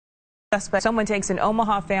Someone takes an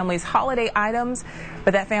Omaha family's holiday items,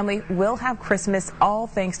 but that family will have Christmas all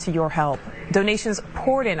thanks to your help. Donations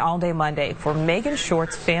poured in all day Monday for Megan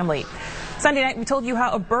Short's family. Sunday night, we told you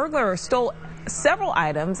how a burglar stole several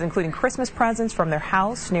items, including Christmas presents from their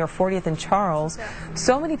house near 40th and Charles.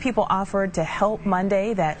 So many people offered to help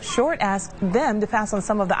Monday that Short asked them to pass on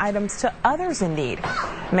some of the items to others in need.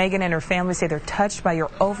 Megan and her family say they're touched by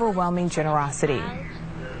your overwhelming generosity.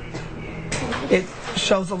 It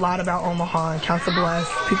shows a lot about Omaha and Council Bluffs,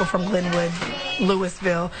 people from Glenwood,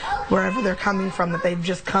 Louisville, wherever they're coming from, that they've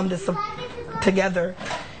just come together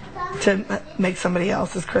to make somebody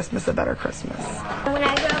else's Christmas a better Christmas. When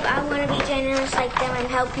I grow up, I want to be generous like them and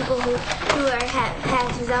help people who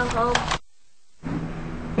have no home.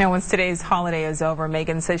 Now, once today's holiday is over,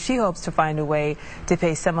 Megan says she hopes to find a way to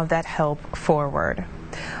pay some of that help forward.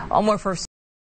 All more for